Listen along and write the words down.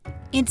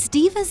It's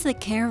Divas That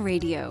Care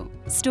Radio.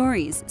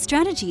 Stories,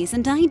 strategies,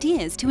 and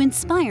ideas to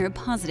inspire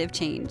positive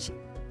change.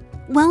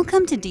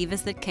 Welcome to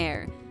Divas That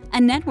Care,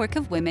 a network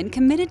of women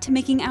committed to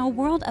making our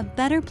world a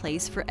better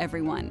place for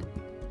everyone.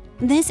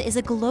 This is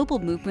a global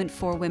movement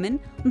for women,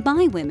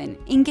 by women,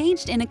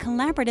 engaged in a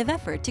collaborative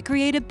effort to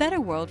create a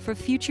better world for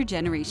future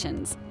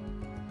generations.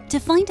 To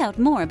find out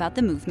more about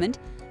the movement,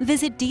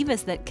 visit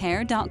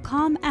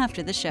divasthatcare.com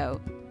after the show.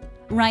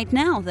 Right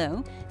now,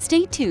 though,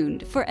 stay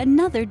tuned for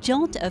another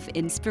jolt of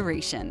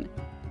inspiration.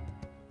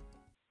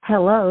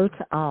 Hello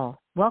to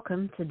all.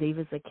 Welcome to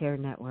Divas That Care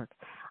Network.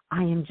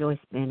 I am Joyce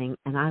Benning,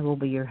 and I will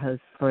be your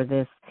host for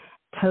this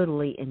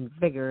totally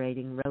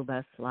invigorating,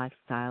 robust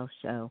lifestyle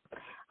show.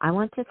 I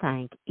want to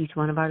thank each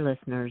one of our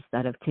listeners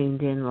that have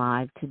tuned in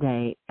live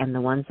today and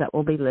the ones that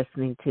will be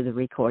listening to the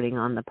recording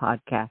on the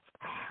podcast.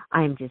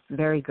 I am just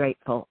very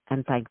grateful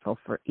and thankful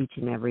for each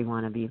and every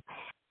one of you.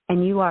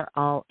 And you are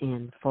all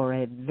in for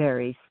a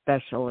very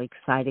special,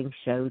 exciting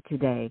show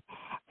today,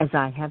 as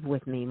I have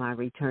with me my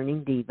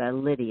returning diva,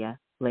 Lidia,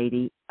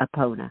 Lady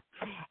Apona.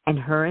 And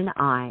her and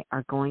I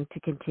are going to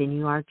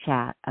continue our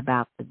chat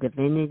about the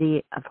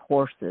divinity of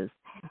horses,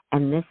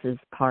 and this is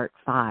part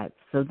 5.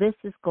 So this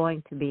is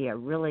going to be a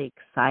really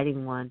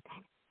exciting one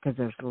because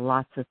there's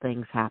lots of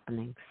things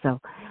happening. So,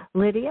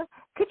 Lidia,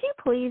 could you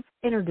please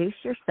introduce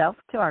yourself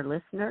to our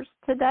listeners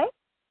today?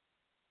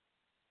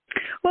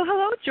 Well,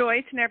 hello,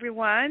 Joyce and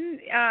everyone.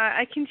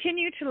 I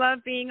continue to love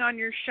being on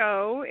your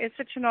show. It's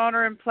such an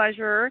honor and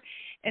pleasure,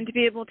 and to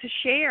be able to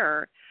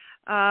share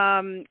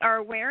our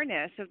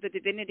awareness of the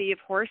divinity of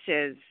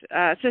horses.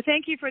 So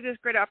thank you for this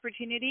great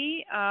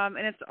opportunity,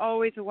 and it's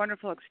always a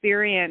wonderful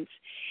experience.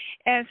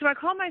 And so I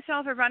call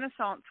myself a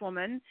Renaissance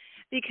woman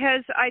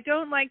because I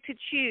don't like to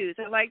choose.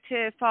 I like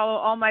to follow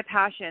all my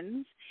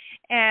passions.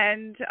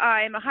 And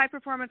I'm a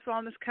high-performance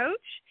wellness coach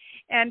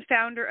and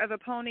founder of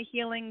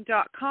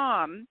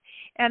AponaHealing.com,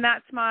 and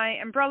that's my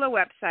umbrella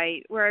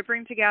website where I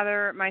bring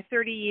together my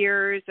 30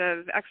 years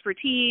of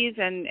expertise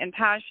and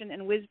passion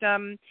and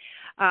wisdom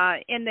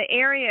in the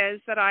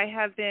areas that I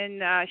have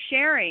been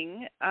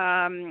sharing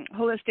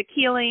holistic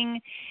healing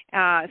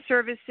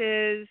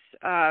services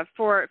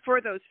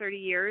for those 30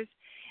 years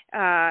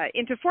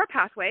into 4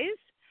 pathways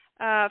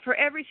for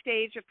every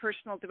stage of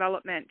personal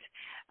development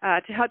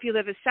to help you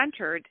live a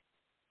centered,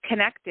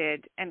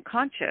 connected, and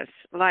conscious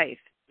life.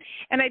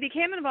 And I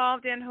became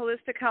involved in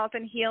holistic health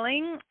and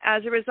healing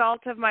as a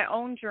result of my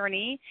own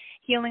journey,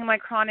 healing my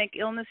chronic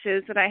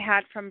illnesses that I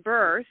had from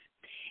birth.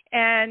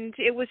 And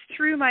it was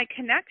through my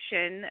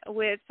connection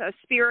with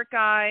spirit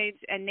guides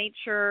and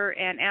nature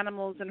and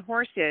animals and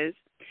horses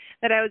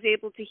that I was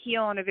able to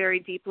heal on a very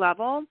deep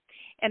level.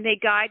 And they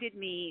guided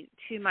me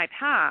to my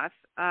path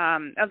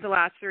of the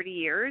last 30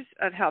 years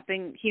of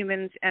helping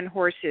humans and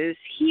horses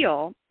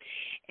heal.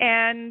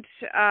 And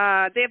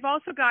they've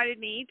also guided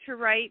me to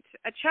write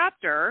a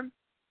chapter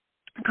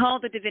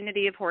called The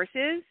Divinity of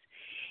Horses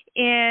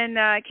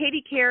in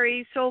Katie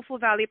Carey's Soulful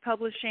Valley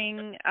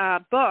Publishing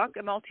book,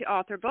 a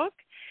multi-author book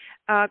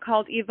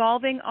called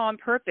Evolving on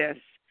Purpose,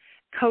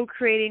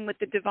 Co-Creating with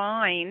the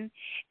Divine.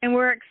 And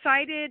we're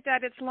excited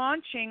that it's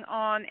launching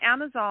on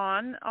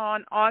Amazon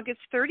on August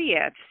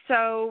 30th.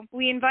 So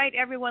we invite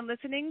everyone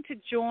listening to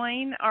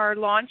join our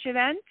launch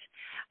event.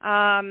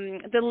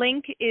 The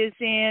link is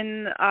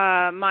in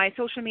my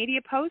social media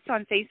posts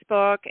on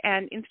Facebook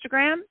and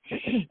Instagram.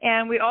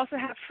 And we also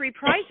have free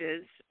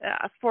prizes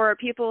for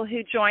people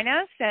who join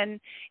us and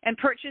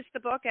purchase the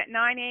book at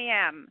 9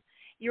 a.m.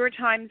 your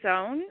time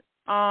zone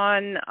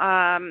on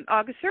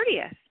August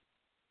 30th.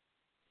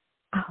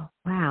 Oh,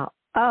 wow.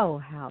 Oh,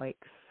 how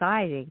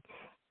exciting.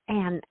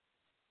 And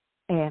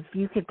if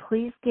you could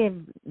please give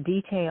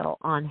detail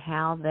on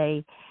how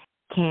they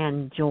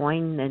can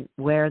join and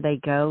where they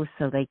go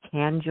so they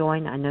can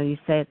join. I know you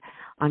said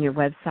on your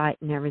website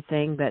and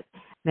everything, but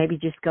maybe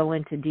just go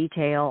into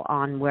detail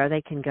on where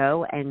they can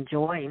go and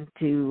join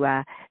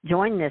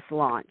this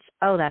launch.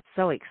 Oh, that's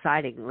so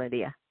exciting,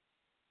 Lidia.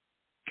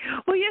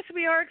 Well, yes,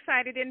 we are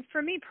excited. And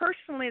for me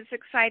personally, it's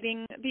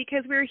exciting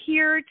because we're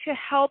here to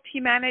help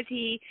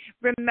humanity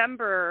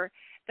remember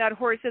that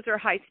horses are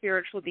high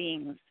spiritual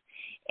beings.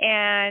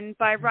 And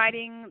by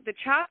writing the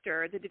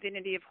chapter, The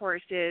Divinity of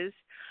Horses,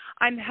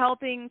 I'm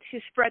helping to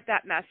spread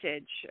that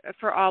message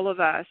for all of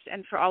us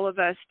and for all of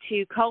us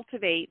to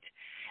cultivate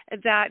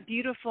that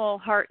beautiful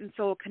heart and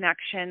soul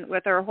connection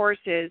with our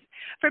horses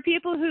for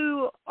people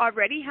who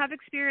already have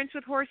experience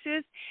with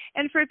horses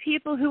and for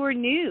people who are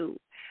new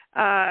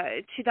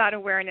to that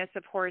awareness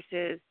of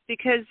horses,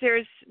 because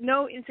there's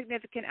no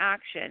insignificant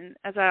action,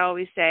 as I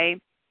always say.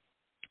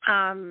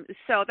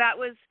 So that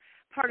was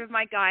part of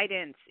my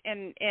guidance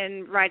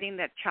in writing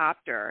that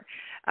chapter.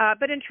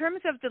 But in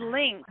terms of the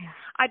link,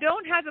 I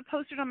don't have it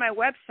posted on my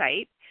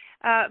website,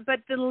 but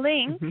the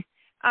link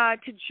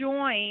to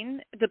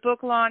join the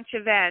book launch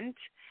event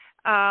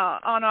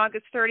on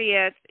August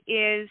 30th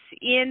is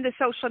in the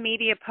social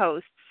media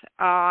posts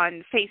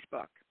on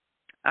Facebook.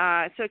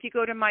 So if you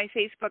go to my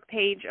Facebook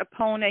page,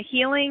 Apona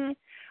Healing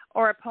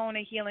or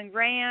Apona Healing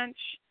Ranch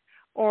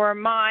or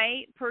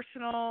my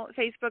personal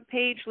Facebook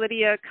page,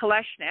 Lidia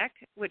Kuleshnyk,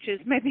 which is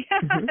maybe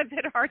a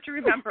bit hard to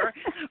remember,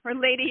 or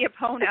Lady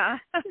Apona.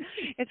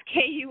 It's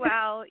Kuleshnyk.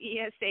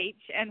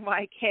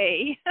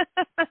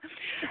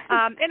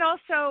 And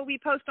also we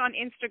post on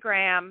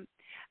Instagram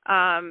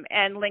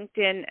and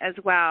LinkedIn as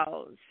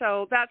well.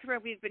 So that's where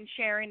we've been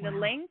sharing the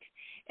link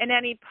and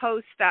any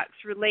post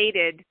that's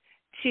related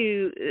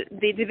to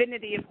the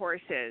Divinity of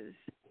horses.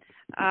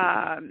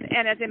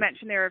 And as I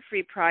mentioned, there are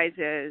free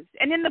prizes.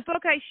 And in the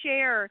book, I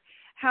share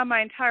how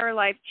my entire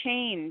life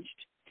changed,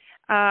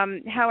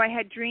 how I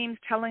had dreams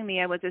telling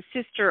me I was a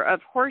sister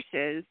of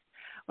horses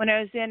when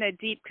I was in a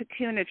deep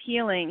cocoon of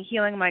healing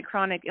my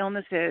chronic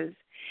illnesses.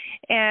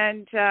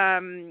 And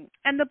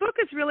the book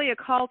is really a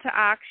call to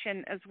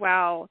action as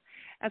well,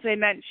 as I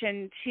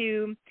mentioned,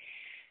 to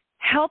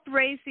help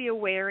raise the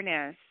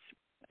awareness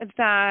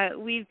that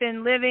we've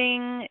been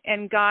living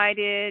and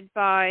guided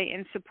by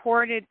and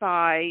supported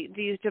by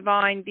these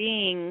divine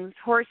beings,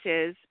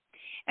 horses.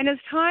 And it's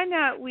time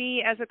that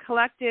we as a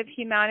collective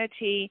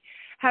humanity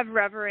have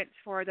reverence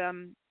for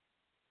them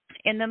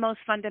in the most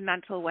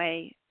fundamental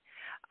way.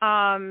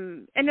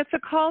 And it's a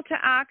call to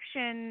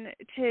action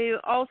to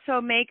also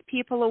make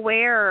people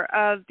aware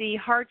of the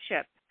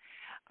hardship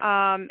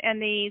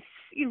and the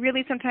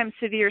really sometimes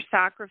severe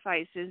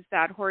sacrifices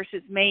that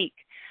horses make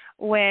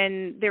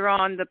when they're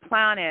on the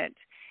planet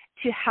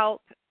to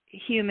help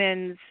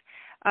humans,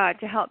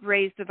 to help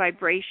raise the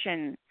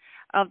vibration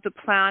of the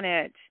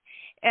planet,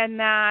 and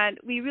that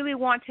we really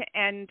want to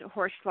end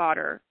horse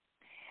slaughter.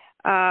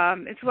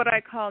 It's what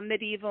I call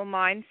medieval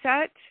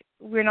mindset.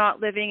 We're not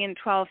living in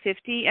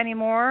 1250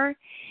 anymore.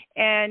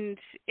 And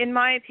in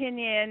my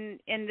opinion,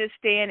 in this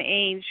day and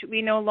age,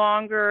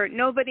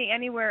 nobody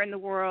anywhere in the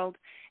world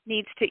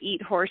needs to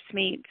eat horse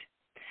meat.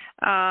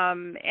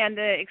 And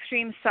the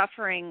extreme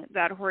suffering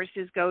that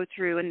horses go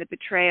through and the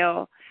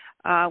betrayal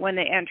when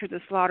they enter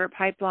the slaughter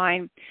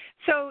pipeline.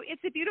 So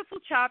it's a beautiful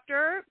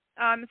chapter.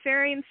 It's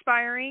very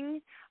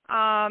inspiring,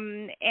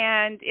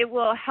 and it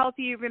will help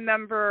you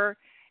remember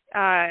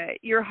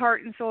your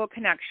heart and soul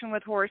connection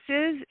with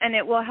horses, and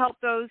it will help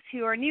those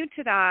who are new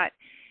to that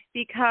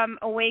become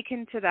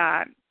awakened to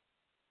that.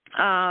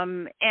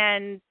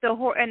 And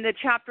the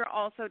chapter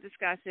also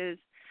discusses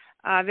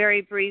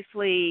very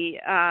briefly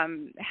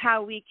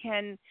how we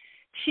can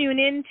tune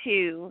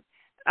into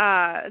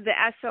the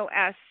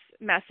SOS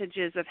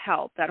messages of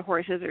help that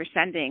horses are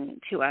sending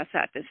to us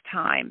at this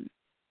time.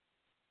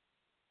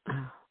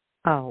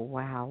 Oh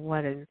wow,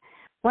 what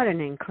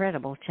an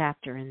incredible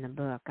chapter in the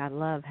book. I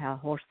love how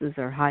horses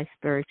are high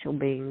spiritual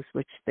beings,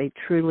 which they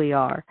truly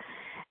are,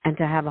 and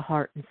to have a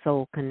heart and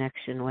soul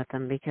connection with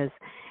them, because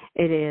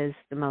it is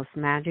the most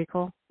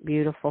magical,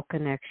 beautiful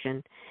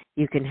connection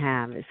you can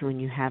have is when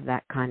you have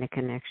that kind of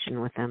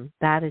connection with them.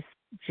 That is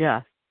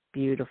just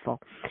beautiful.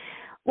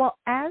 Well,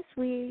 as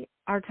we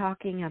are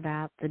talking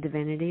about the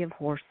divinity of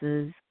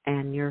horses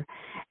and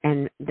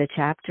the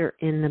chapter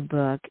in the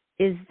book,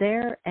 is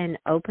there an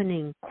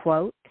opening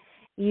quote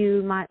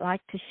you might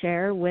like to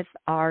share with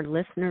our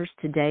listeners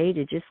today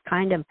to just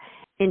kind of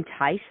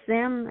entice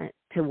them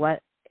to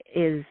what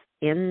is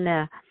in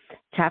the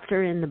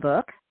chapter in the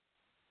book?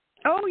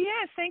 Oh,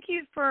 yes. Thank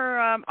you for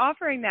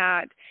offering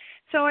that.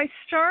 So I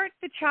start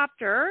the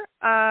chapter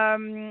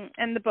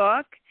in the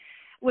book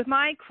with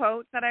my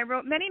quote that I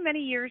wrote many, many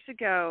years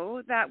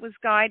ago that was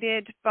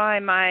guided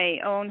by my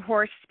own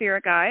horse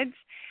spirit guides.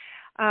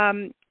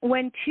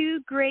 When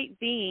two great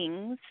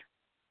beings,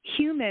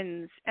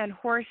 humans and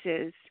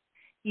horses,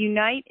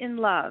 unite in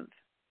love,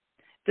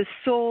 the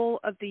soul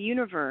of the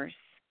universe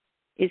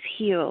is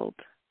healed.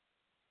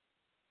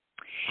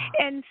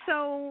 And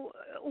so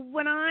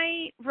when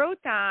I wrote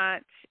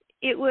that,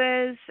 it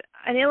was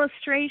an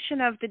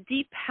illustration of the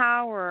deep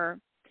power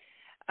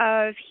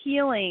of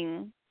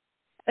healing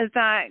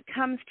that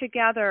comes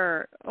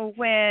together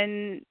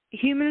when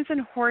humans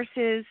and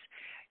horses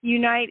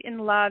unite in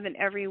love in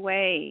every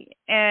way.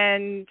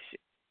 And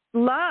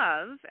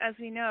love, as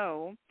we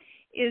know,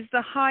 is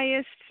the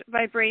highest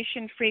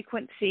vibration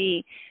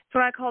frequency. It's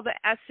what I call the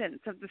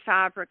essence of the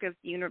fabric of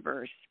the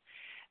universe.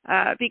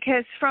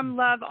 Because from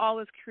love, all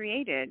is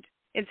created.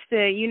 It's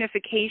the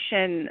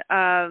unification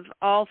of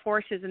all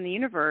forces in the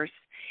universe.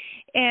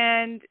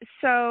 And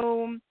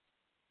so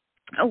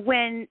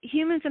when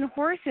humans and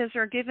horses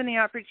are given the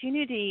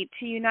opportunity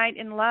to unite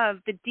in love,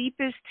 the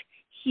deepest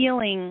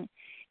healing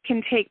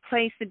can take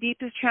place, the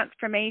deepest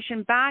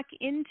transformation back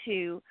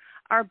into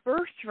our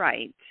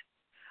birthright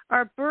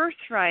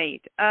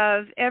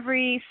of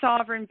every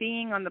sovereign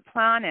being on the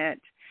planet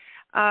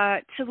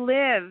to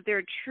live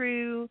their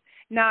true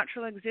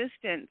natural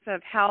existence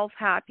of health,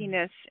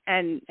 happiness,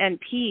 and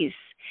peace.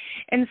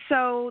 And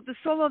so the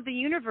soul of the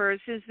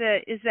universe is the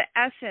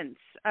essence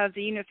of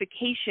the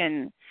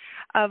unification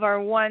of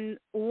our one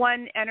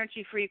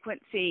energy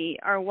frequency,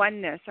 our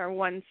oneness, our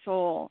one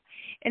soul.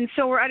 And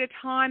so we're at a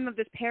time of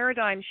this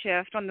paradigm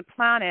shift on the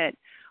planet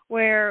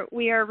where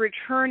we are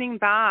returning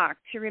back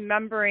to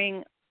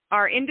remembering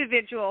our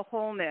individual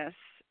wholeness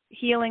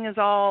healing is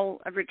all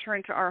a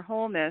return to our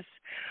wholeness.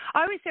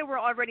 I always say we're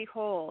already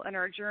whole, and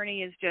our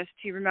journey is just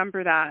to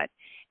remember that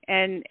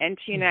and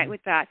to unite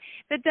with that.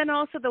 But then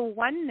also the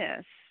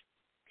oneness,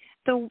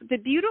 the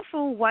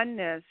beautiful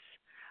oneness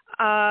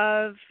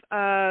of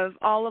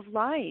all of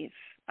life,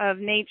 of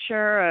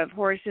nature, of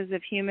horses,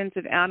 of humans,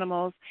 of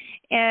animals,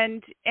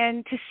 and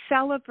to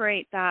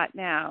celebrate that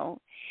now.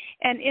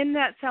 And in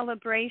that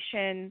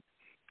celebration,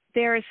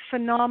 there is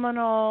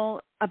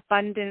phenomenal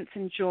abundance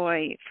and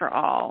joy for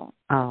all.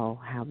 Oh,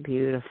 how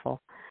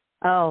beautiful.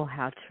 Oh,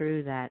 how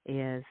true that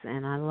is.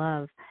 And I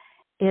love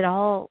it.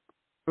 All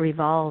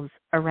revolves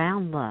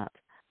around love.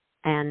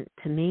 And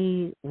to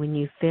me, when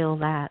you feel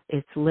that,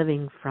 it's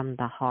living from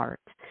the heart.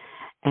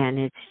 And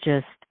it's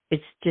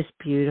just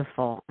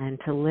beautiful. And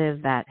to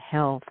live that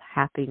health,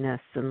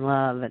 happiness, and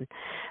love, and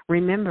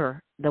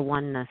remember the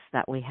oneness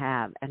that we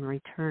have and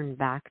return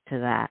back to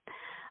that.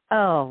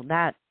 Oh,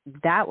 that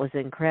was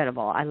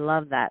incredible. I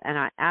love that. And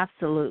I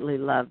absolutely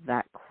love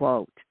that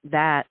quote.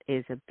 That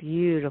is a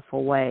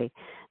beautiful way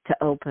to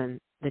open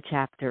the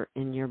chapter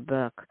in your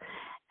book.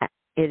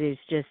 It is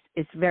just,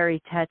 it's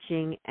very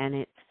touching, and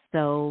it's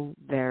so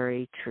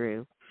very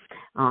true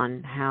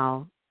on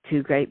how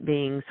two great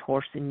beings,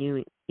 horse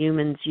and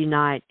humans,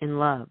 unite in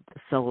love.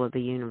 The soul of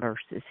the universe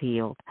is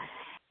healed.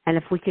 And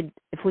if we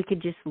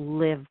could just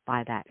live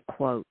by that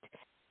quote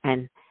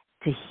and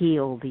to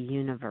heal the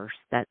universe,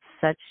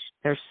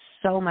 there's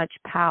so much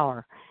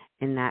power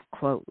in that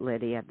quote,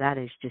 Lydia. That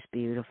is just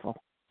beautiful.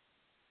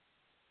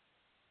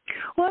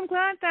 Well, I'm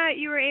glad that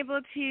you were able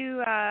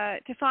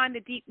to find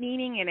the deep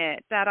meaning in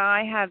it that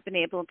I have been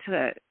able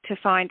to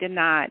find in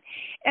that.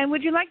 And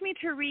would you like me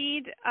to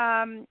read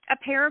a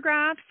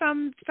paragraph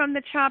from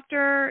the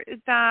chapter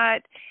that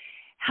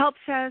helps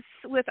us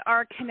with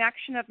our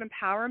connection of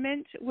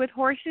empowerment with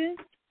horses?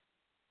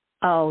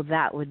 Oh,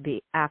 that would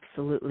be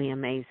absolutely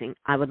amazing.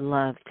 I would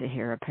love to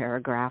hear a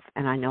paragraph,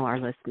 and I know our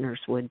listeners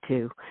would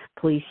too.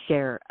 Please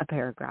share a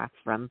paragraph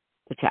from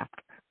the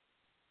chapter.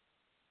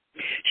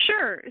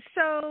 Sure.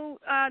 So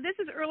this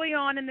is early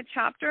on in the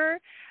chapter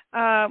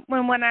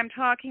when I'm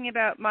talking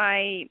about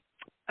my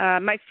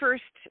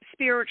first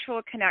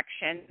spiritual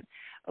connection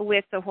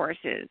with the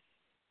horses.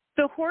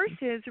 The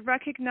horses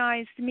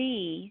recognized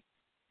me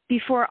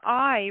before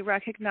I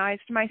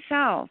recognized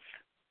myself.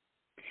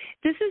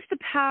 This is the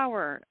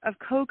power of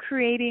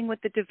co-creating with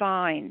the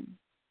divine.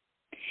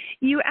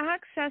 You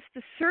access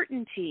the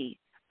certainty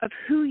of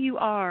who you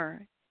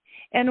are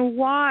and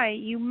why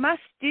you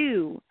must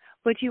do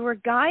what you are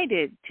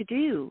guided to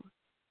do.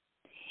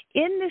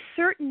 In this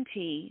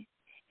certainty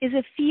is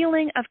a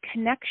feeling of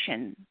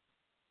connection,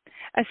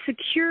 a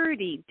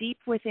security deep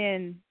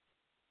within.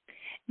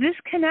 This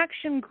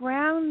connection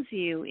grounds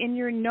you in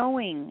your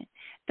knowing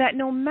that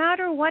no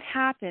matter what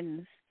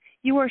happens,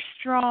 you are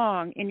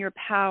strong in your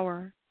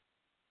power.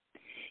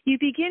 You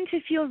begin to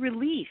feel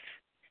relief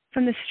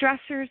from the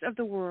stressors of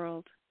the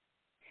world.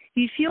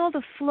 You feel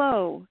the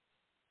flow,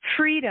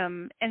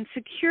 freedom, and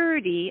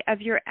security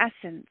of your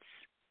essence,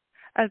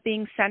 of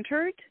being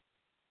centered,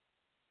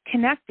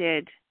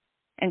 connected,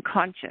 and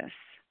conscious.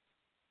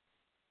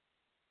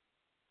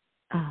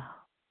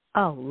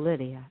 Oh,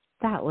 Lydia,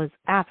 that was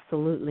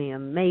absolutely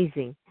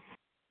amazing.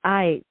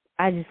 I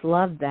just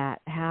love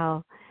that,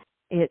 how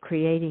it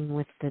creating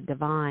with the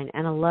divine,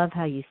 and I love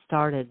how you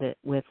started it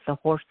with the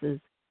horses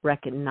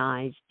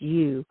recognized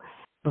you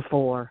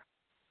before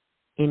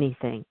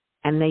anything,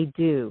 and they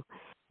do.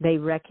 They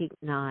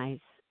recognize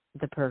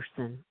the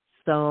person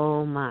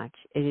so much.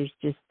 It is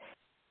just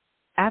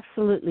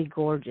absolutely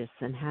gorgeous,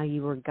 and how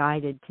you were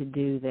guided to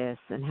do this,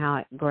 and how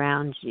it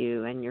grounds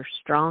you, and you're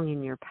strong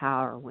in your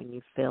power when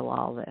you feel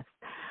all this.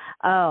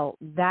 Oh,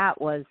 that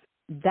was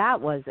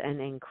an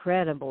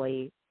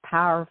incredibly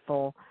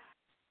powerful,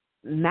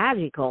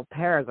 magical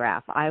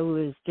paragraph. I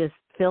was just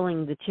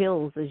feeling the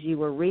chills as you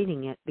were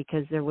reading it,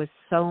 because there was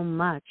so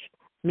much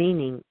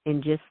meaning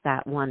in just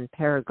that one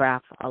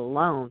paragraph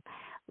alone,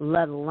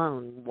 let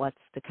alone what's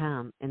to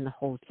come in the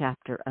whole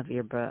chapter of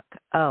your book.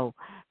 Oh,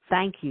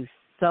 thank you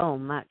so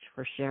much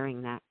for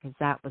sharing that, because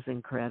that was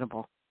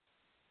incredible.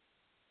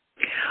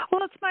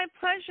 Well, it's my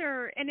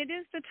pleasure, and it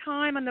is the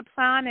time on the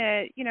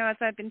planet, as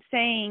I've been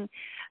saying,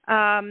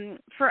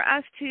 for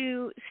us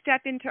to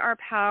step into our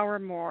power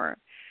more,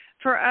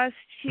 for us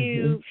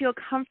to feel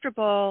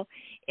comfortable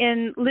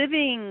in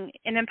living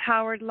an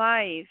empowered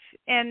life.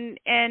 And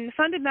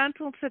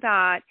fundamental to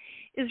that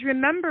is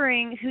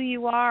remembering who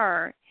you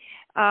are,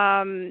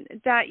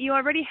 that you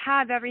already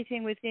have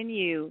everything within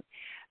you.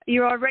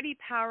 You're already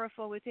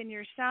powerful within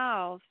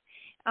yourself.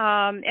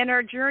 And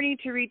our journey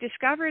to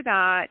rediscover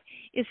that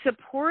is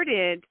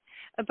supported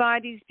by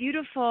these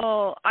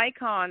beautiful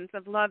icons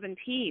of love and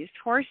peace,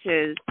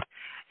 horses,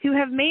 who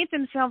have made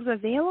themselves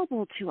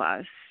available to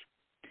us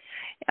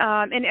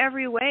in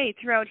every way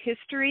throughout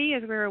history,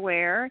 as we're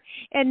aware,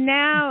 and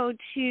now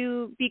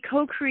to be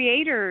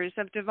co-creators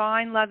of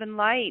divine love and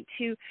light,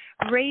 to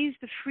raise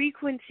the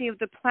frequency of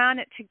the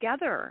planet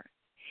together.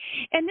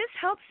 And this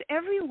helps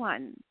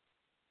everyone.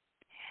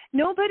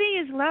 Nobody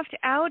is left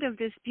out of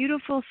this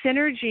beautiful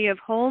synergy of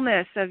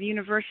wholeness, of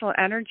universal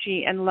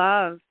energy and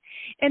love.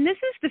 And this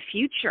is the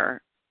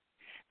future.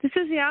 This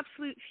is the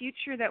absolute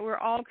future that we're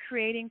all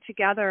creating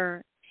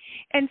together.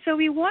 And so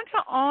we want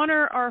to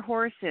honor our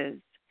horses.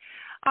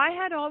 I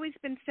had always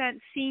been sent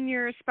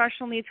senior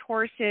special needs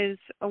horses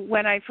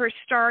when I first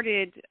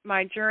started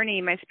my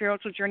journey, my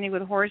spiritual journey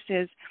with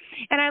horses.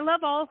 And I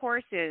love all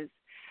horses,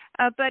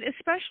 but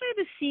especially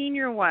the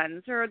senior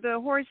ones, or the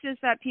horses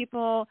that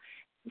people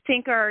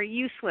think are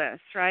useless,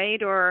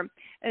 right? Or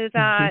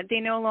that they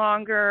no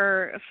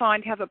longer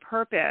find have a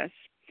purpose.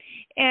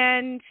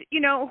 And, you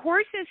know,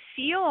 horses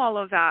feel all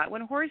of that.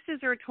 When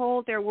horses are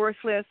told they're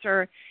worthless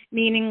or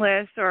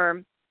meaningless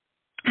or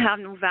have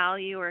no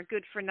value or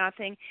good for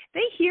nothing,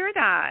 they hear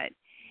that.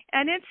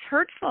 And it's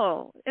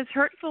hurtful. It's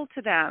hurtful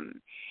to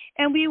them.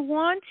 And we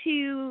want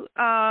to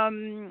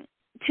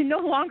no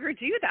longer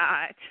do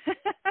that.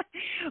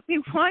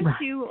 We want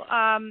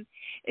to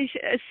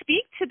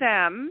speak to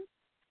them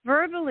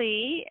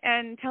verbally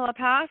and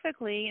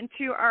telepathically and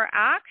through our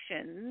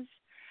actions,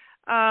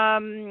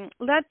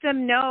 let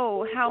them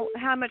know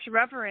how much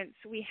reverence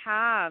we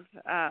have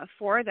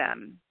for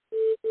them.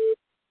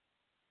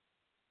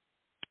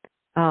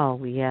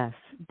 Oh, yes,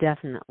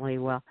 definitely.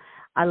 Well,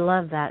 I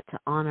love that, to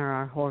honor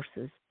our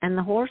horses. And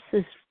the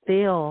horses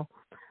feel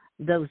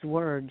those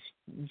words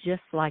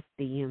just like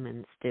the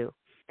humans do.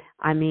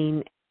 I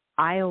mean,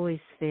 I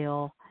always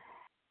feel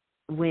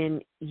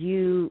when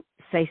you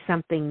say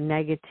something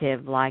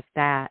negative like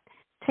that,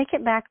 take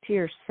it back to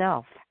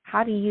yourself.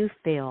 How do you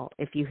feel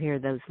if you hear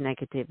those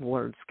negative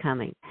words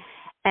coming?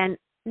 And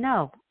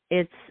no,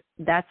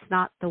 that's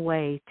not the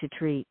way to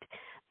treat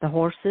the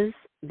horses,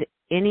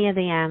 any of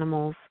the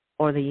animals,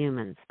 or the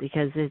humans,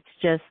 because it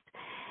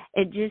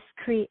just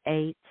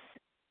creates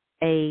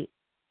a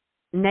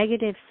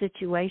negative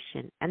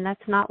situation, and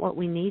that's not what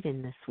we need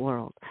in this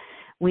world.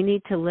 We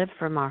need to live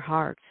from our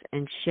hearts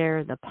and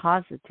share the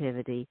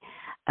positivity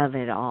of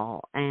it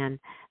all, and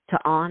to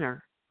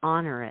honor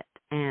it,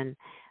 and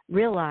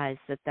realize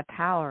that the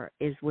power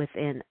is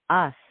within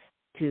us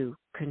to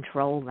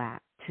control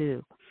that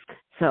too.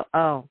 So,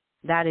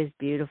 that is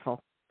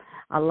beautiful.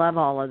 I love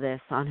all of this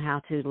on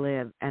how to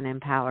live an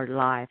empowered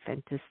life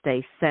and to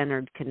stay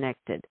centered,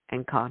 connected,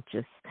 and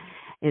conscious.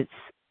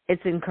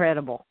 It's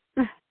incredible.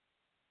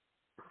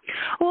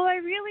 Well, I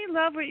really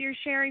love what you're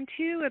sharing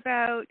too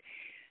about,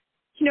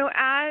 you know,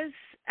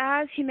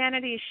 as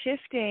humanity is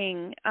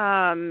shifting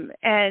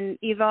and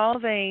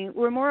evolving,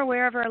 we're more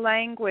aware of our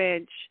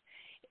language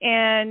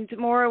and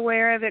more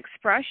aware of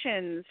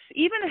expressions,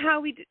 even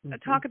how we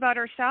talk about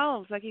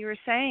ourselves, like you were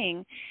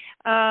saying.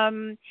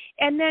 And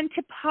then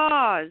to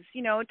pause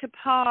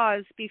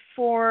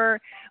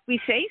before we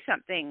say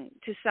something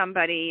to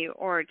somebody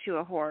or to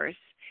a horse.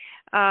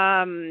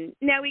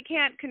 Now, we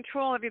can't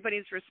control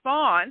everybody's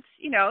response.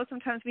 You know,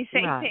 sometimes we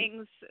say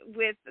things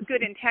with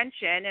good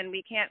intention, and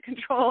we can't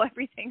control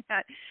everything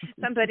that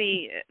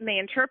somebody may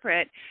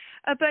interpret.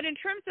 But in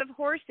terms of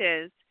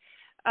horses,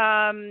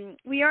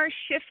 we are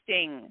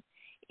shifting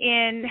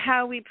in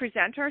how we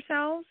present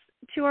ourselves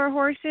to our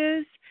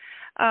horses,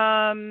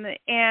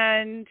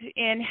 and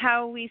in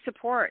how we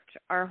support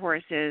our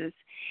horses.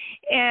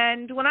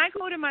 And when I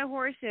go to my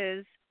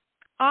horses,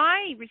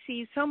 I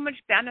receive so much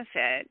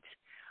benefit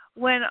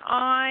when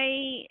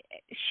I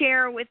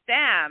share with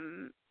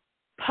them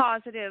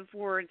positive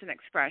words and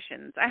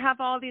expressions. I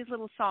have all these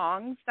little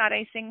songs that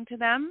I sing to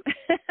them,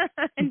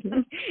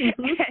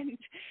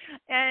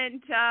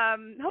 and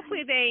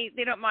hopefully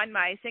they don't mind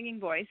my singing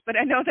voice, but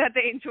I know that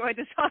they enjoy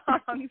the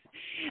songs.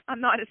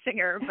 I'm not a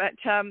singer, but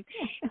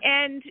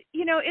and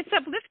you know, it's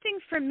uplifting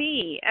for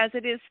me as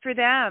it is for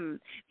them,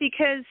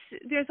 because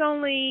there's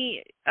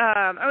only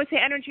I would say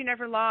energy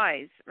never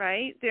lies,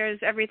 right?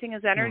 Everything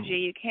is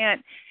energy.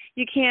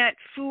 You can't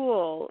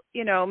fool,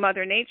 you know,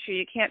 Mother Nature.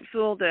 You can't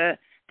fool the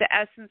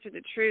essence or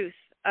the truth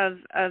of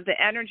the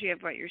energy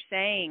of what you're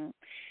saying.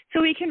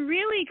 So we can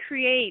really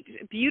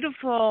create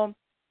beautiful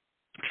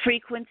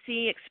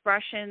frequency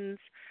expressions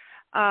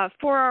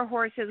for our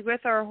horses,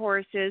 with our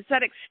horses,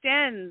 that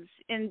extends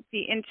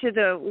into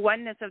the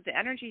oneness of the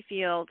energy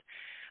field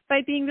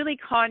by being really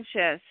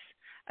conscious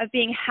of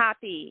being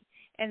happy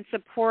and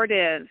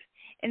supportive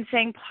and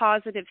saying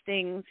positive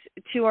things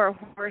to our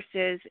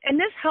horses. And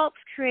this helps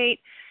create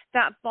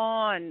that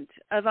bond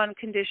of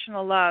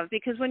unconditional love,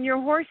 because when your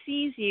horse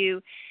sees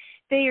you,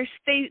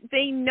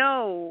 they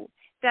know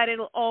that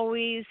it'll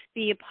always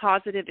be a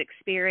positive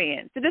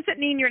experience. It doesn't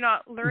mean you're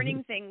not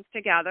learning things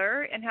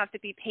together and have to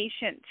be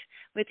patient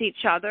with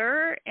each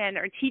other and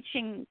are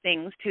teaching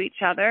things to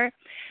each other,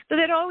 but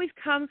it always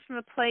comes from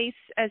a place,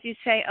 as you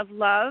say, of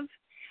love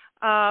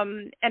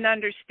and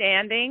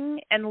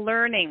understanding and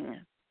learning.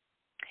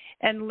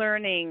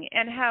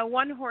 And how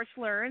one horse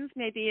learns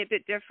may be a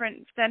bit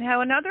different than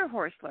how another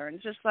horse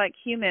learns, just like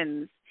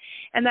humans.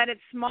 And that it's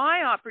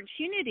my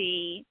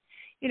opportunity,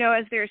 you know,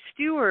 as their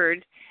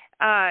steward,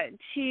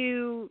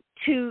 to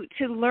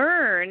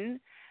learn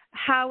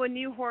how a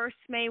new horse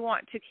may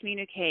want to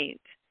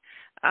communicate.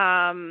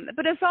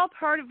 But it's all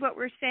part of what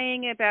we're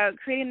saying about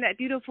creating that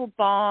beautiful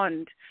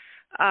bond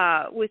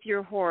with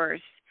your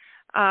horse,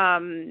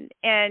 and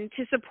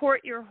to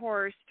support your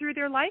horse through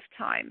their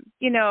lifetime.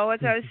 You know, as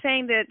I was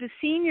saying, that the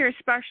senior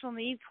special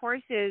needs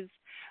horses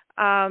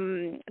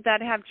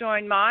that have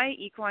joined my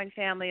equine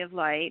family of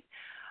light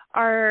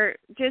are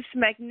just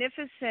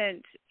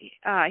magnificent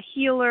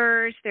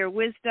healers. Their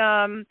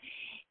wisdom,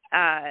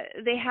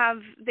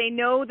 they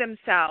know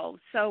themselves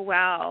so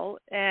well,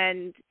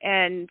 and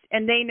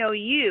they know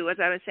you, as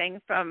I was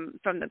saying from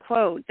the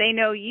quote, they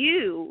know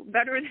you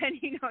better than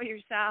you know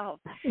yourself.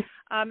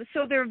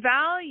 So their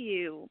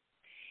value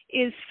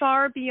is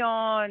far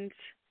beyond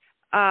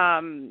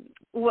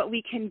what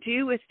we can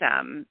do with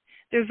them.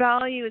 Their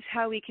value is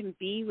how we can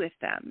be with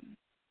them.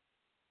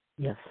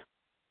 Yes.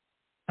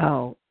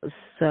 Oh,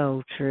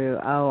 so true.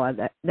 Oh,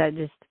 that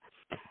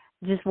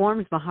just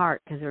warms my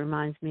heart, because it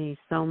reminds me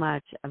so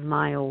much of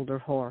my older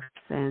horse,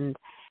 and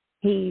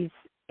he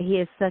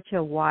is such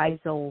a wise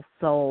old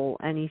soul,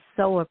 and he's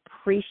so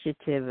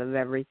appreciative of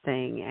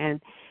everything. And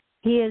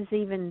he has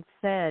even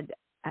said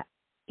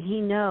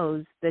he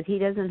knows that he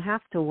doesn't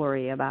have to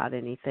worry about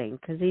anything,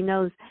 because he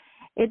knows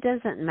it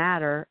doesn't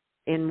matter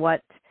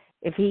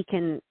if he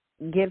can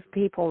give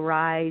people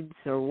rides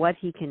or what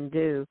he can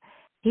do.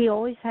 He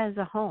always has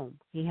a home.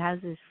 He has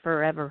his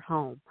forever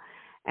home,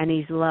 and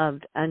he's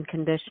loved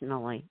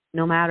unconditionally,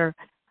 no matter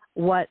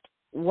what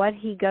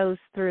he goes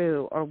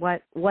through or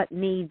what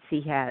needs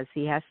he has.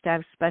 He has to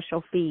have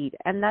special feed,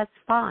 and that's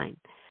fine.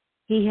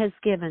 He has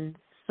given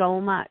so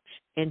much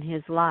in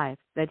his life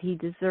that he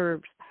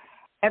deserves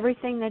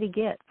everything that he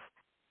gets,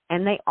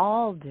 and they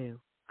all do.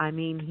 I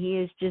mean, he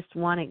is just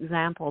one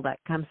example that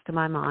comes to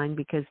my mind,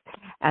 because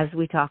as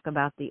we talk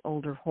about the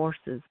older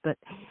horses, but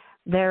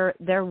their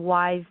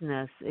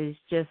wiseness is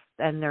just,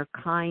 and their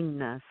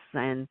kindness,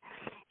 and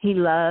he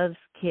loves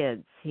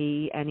kids.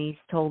 He's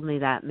told me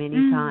that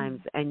many times,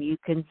 and you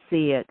can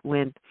see it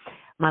when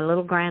my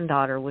little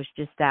granddaughter was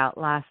just out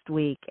last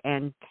week,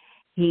 and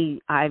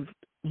he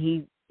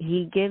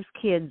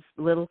gives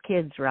little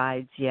kids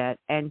rides yet,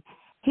 and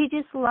he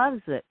just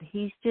loves it.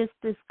 He's just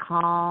as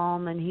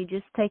calm, and he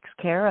just takes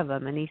care of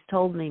them. And he's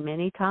told me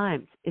many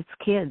times, it's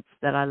kids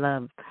that I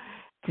love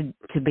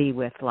to be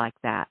with like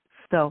that.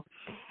 So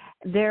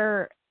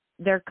their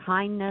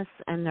kindness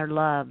and their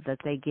love that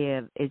they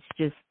give,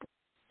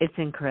 it's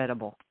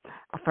incredible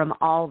from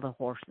all the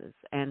horses.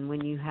 And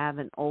when you have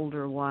an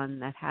older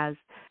one that has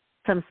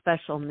some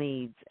special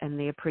needs, and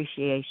the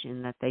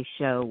appreciation that they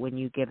show when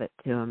you give it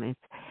to them,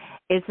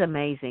 it's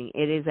amazing.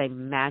 It is a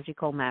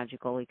magical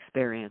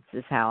experience,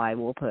 is how I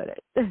will put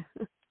it.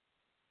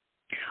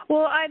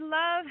 Well, I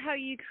love how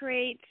you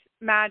create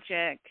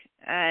magic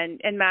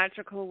and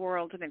magical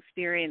worlds and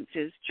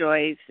experiences,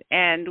 Joyce,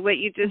 and what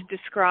you just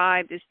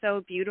described is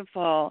so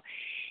beautiful.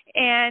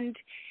 And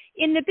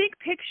in the big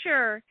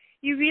picture,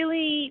 you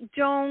really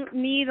don't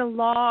need a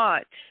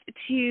lot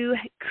to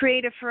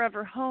create a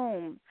forever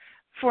home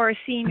for a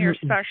senior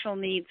special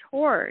needs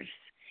horse.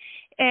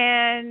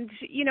 And,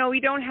 you know, we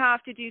don't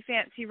have to do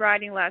fancy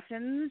riding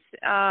lessons,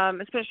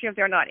 especially if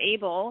they're not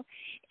able.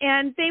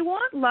 And they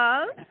want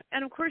love,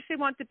 and, of course, they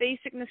want the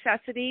basic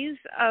necessities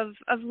of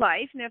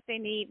life, and if they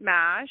need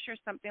MASH or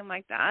something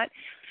like that.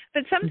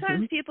 But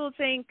sometimes people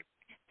think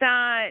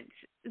that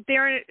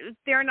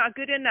they're not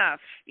good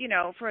enough, you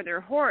know, for their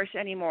horse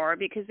anymore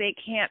because they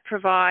can't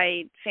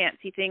provide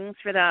fancy things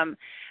for them.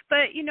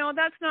 But, you know,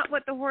 that's not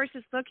what the horse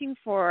is looking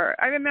for.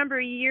 I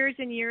remember years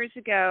and years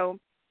ago,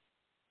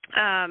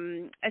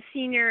 a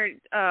senior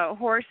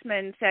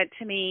horseman said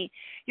to me,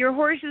 your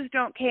horses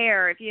don't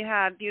care if you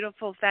have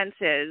beautiful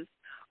fences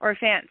or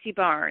fancy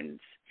barns.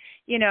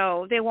 You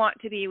know, they want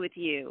to be with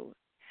you.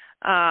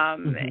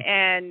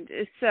 And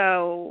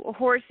so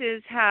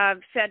horses have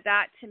said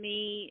that to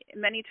me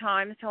many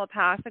times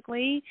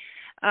telepathically,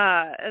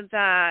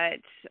 that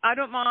I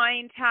don't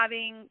mind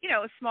having, you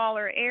know, a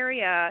smaller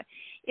area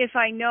if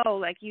I know,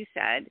 like you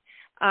said,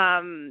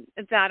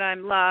 that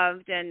I'm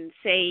loved and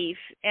safe,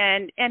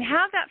 and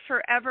have that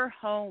forever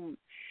home.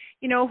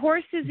 You know,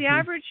 horses, the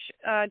average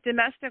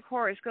domestic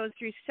horse goes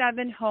through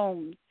 7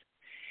 homes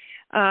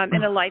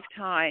in a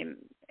lifetime.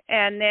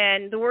 And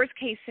then the worst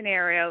case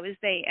scenario is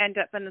they end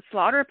up in the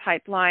slaughter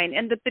pipeline.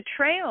 And the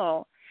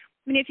betrayal,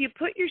 I mean, if you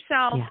put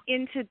yourself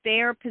into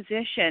their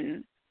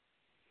position,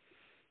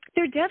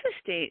 they're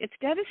devastated. It's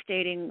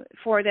devastating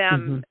for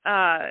them.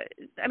 I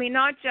mean,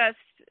 not just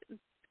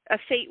a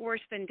fate worse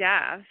than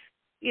death,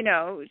 you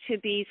know, to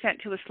be sent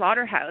to a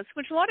slaughterhouse,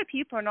 which a lot of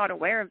people are not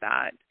aware of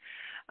that.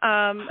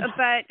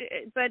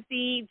 But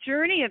the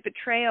journey of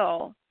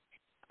betrayal,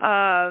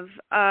 of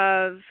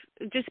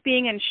just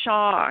being in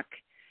shock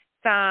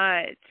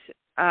that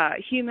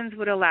humans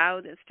would allow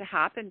this to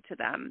happen to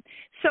them.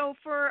 So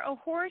for a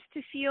horse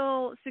to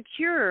feel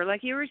secure,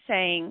 like you were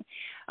saying,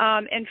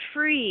 and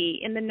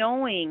free in the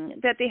knowing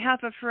that they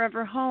have a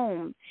forever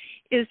home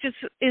is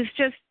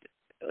just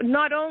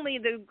not only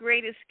the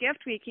greatest gift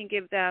we can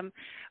give them,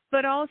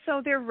 but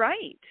also their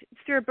right.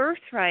 It's their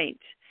birthright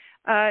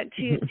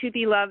to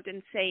be loved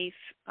and safe,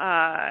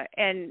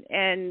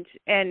 and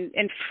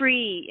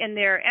free in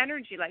their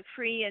energy, like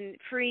free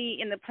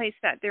in the place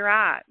that they're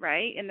at,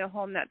 right, in the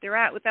home that they're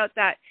at, without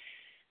that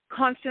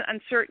constant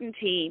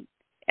uncertainty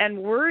and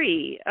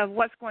worry of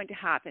what's going to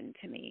happen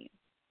to me.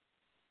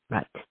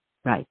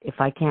 Right. If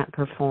I can't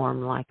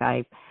perform like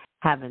I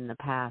have in the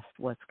past,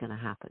 what's going to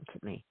happen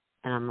to me?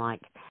 And I'm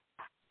like,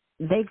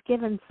 they've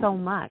given so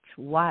much.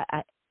 Why?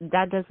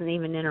 That doesn't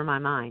even enter my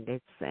mind.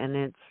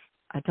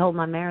 I told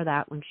my mare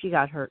that when she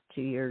got hurt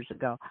 2 years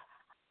ago.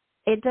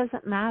 It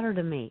doesn't matter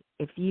to me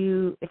if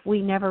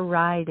we never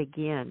ride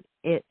again.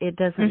 It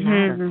doesn't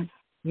matter.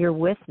 You're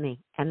with me,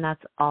 and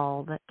that's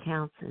all that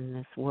counts in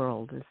this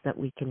world, is that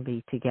we can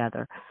be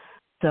together.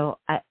 So,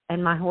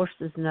 and my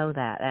horses know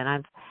that.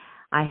 And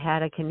I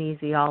had a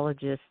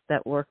kinesiologist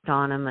that worked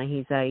on him.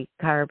 He's a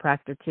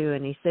chiropractor too,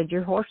 and he said,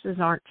 your horses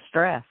aren't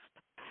stressed.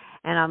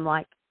 And I'm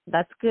like,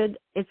 that's good.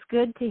 It's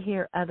good to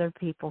hear other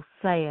people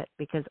say it,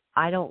 because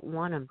I don't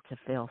want them to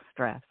feel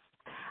stressed.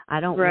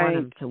 I don't want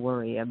them to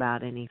worry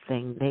about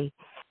anything.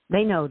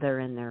 They know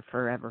they're in their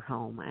forever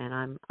home,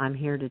 and I'm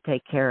here to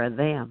take care of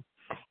them,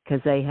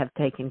 because they have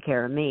taken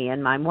care of me.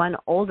 And my one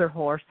older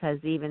horse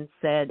has even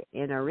said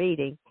in a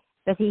reading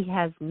that he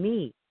has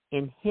me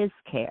in his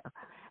care.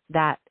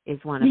 That is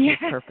one of his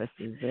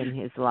purposes in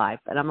his life.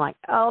 And I'm like,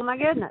 oh, my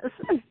goodness.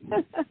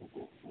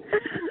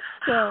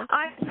 So,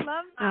 I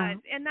love that.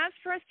 And that's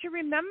for us to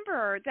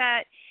remember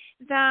that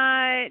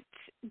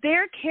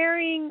they're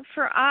caring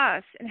for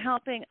us and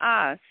helping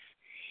us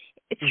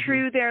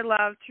through their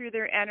love, through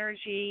their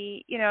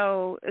energy,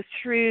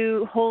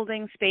 through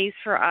holding space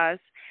for us,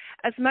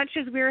 as much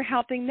as we're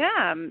helping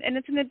them. And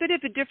it's in a bit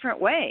of a different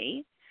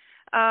way.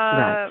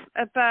 But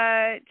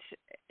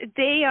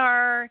they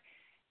are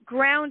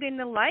grounding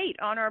the light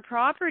on our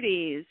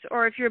properties,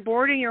 or if you're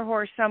boarding your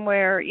horse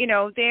somewhere,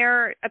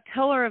 they're a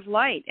pillar of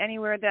light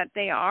anywhere that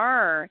they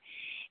are.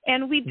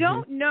 And we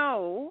don't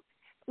know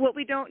what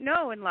we don't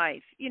know in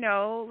life.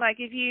 Like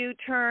if you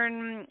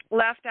turn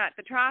left at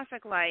the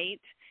traffic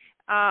light,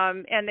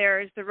 and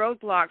there's the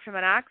roadblock from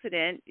an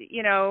accident,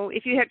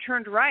 if you had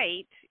turned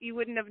right, you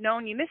wouldn't have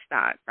known you missed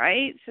that,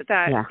 right? So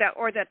that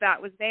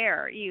was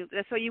there.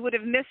 So you would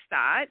have missed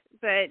that,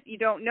 but you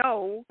don't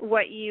know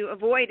what you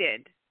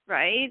avoided,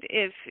 right?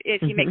 If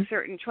you make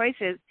certain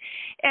choices.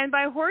 And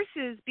by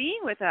horses being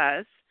with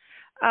us,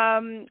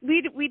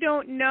 we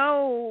don't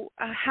know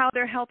how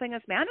they're helping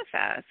us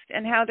manifest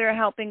and how they're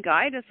helping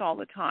guide us all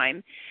the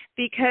time,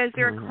 because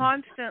they're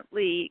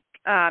constantly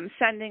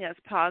sending us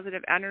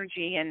positive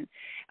energy and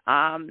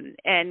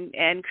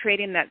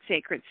creating that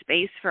sacred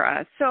space for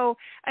us. So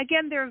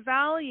again, their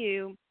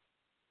value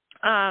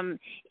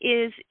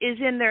is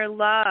in their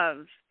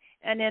love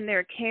and in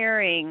their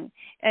caring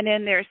and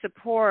in their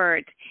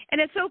support.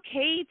 And it's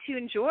okay to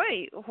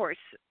enjoy horse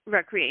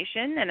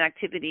recreation and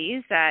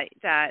activities that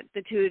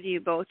the two of you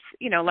both,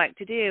 like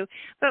to do.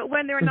 But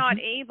when they're not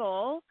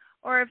able,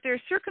 or if there's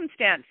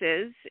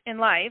circumstances in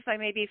life, like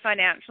maybe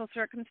financial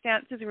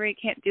circumstances where you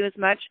can't do as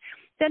much,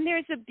 then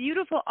there's a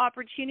beautiful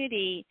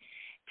opportunity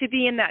to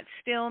be in that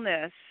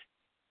stillness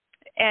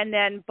and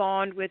then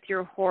bond with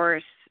your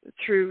horse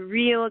through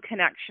real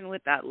connection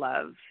with that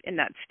love in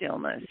that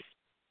stillness.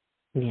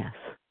 Yes.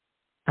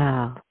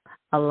 Oh,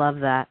 I love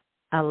that.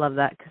 I love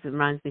that, because it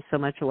reminds me so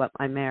much of what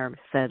my mare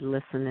said,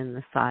 listen in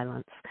the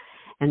silence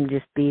and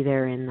just be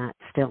there in that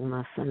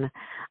stillness. And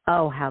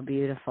oh, how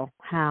beautiful,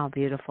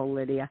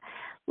 Lidia.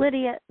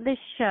 Lidia, this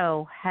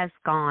show has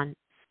gone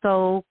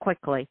so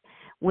quickly,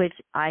 which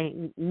I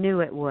knew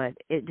it would.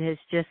 It has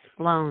just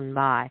flown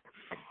by.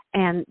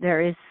 And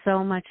there is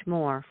so much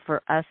more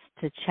for us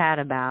to chat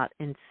about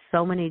in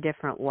so many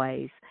different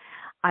ways.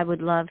 I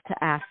would love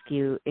to ask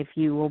you if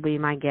you will be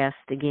my guest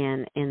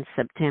again in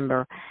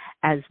September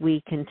as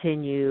we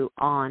continue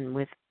on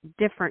with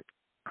different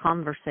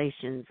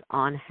conversations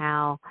on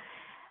how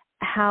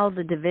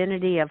the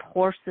divinity of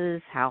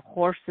horses, how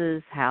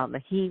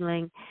the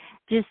healing,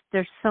 just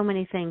there's so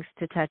many things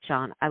to touch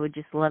on. I would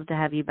just love to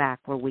have you back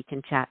where we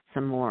can chat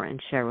some more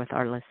and share with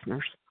our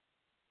listeners.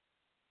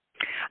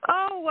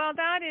 Oh, well,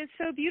 that is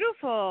so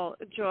beautiful,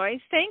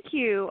 Joyce. Thank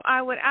you.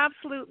 I would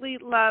absolutely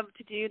love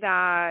to do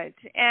that.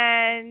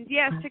 And,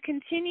 yes, to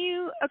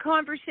continue a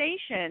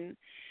conversation,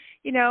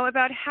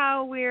 about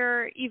how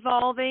we're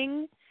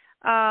evolving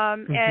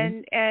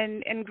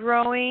and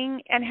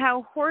growing, and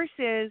how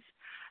horses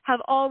have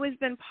always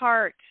been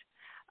part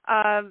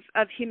of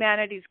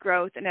humanity's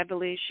growth and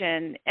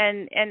evolution,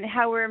 and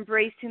how we're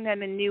embracing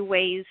them in new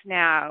ways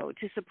now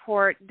to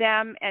support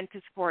them and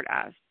to support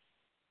us.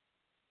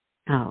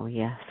 Oh,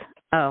 yes.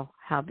 Oh,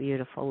 how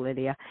beautiful,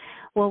 Lidia.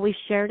 Well, we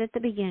shared at the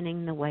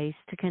beginning the ways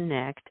to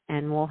connect,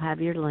 and we'll have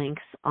your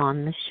links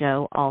on the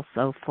show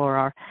also for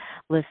our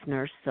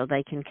listeners so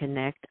they can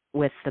connect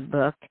with the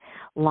book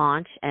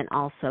launch and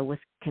also with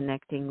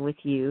connecting with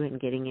you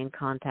and getting in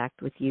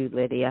contact with you,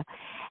 Lidia.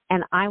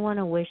 And I want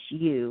to wish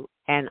you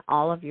and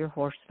all of your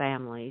horse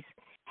families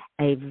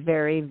a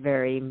very,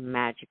 very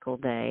magical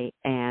day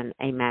and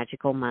a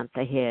magical month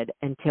ahead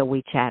until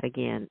we chat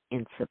again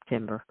in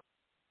September.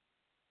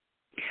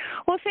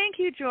 Well, thank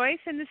you, Joyce,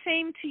 and the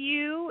same to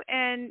you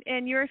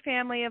and your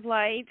family of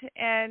light.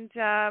 And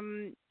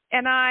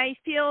I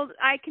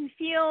can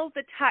feel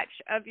the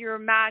touch of your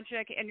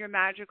magic and your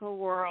magical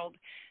world.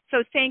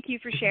 So thank you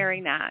for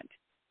sharing that.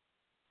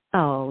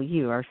 Oh,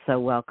 you are so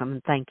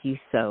welcome. Thank you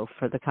so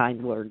for the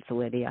kind words,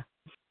 Lydia.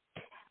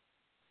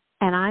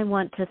 And I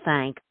want to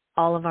thank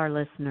all of our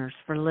listeners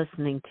for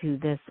listening to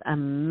this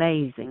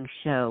amazing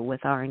show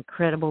with our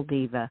incredible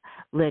diva,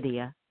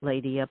 Lydia,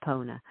 Lady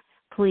Apona.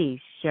 Please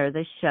share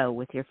this show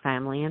with your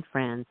family and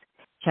friends.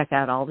 Check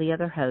out all the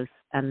other hosts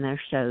and their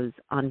shows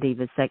on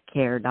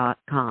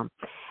divasthatcare.com.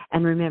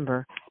 And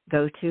remember,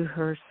 go to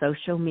her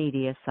social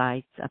media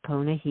sites,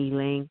 Apona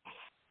Healing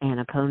and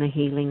Apona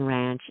Healing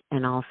Ranch,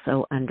 and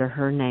also under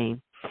her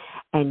name.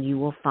 And you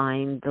will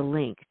find the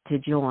link to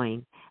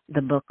join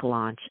the book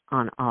launch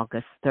on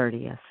August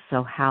 30th.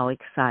 So how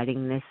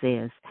exciting this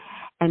is.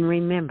 And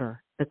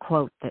remember the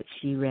quote that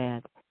she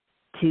read,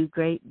 "Two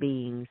great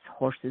beings,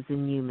 horses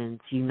and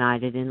humans,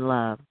 united in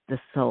love, the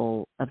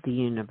soul of the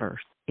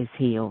universe is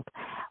healed."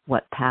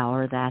 What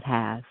power that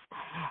has.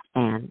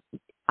 And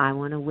I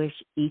want to wish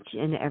each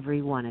and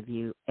every one of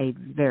you a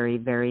very,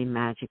 very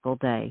magical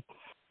day.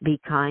 Be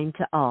kind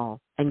to all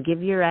and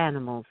give your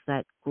animals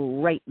that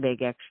great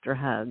big extra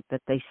hug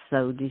that they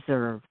so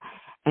deserve,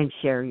 and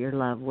share your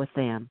love with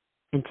them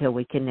until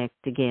we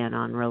connect again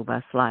on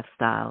Robust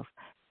Lifestyles.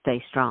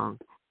 Stay strong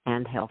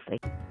and healthy.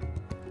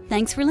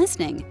 Thanks for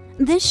listening.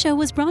 This show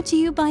was brought to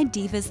you by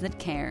Divas That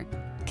Care.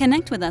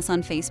 Connect with us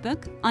on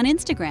Facebook, on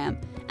Instagram,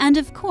 and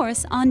of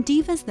course on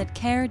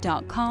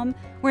divasthatcare.com,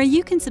 where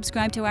you can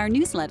subscribe to our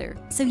newsletter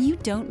so you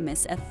don't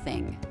miss a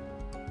thing.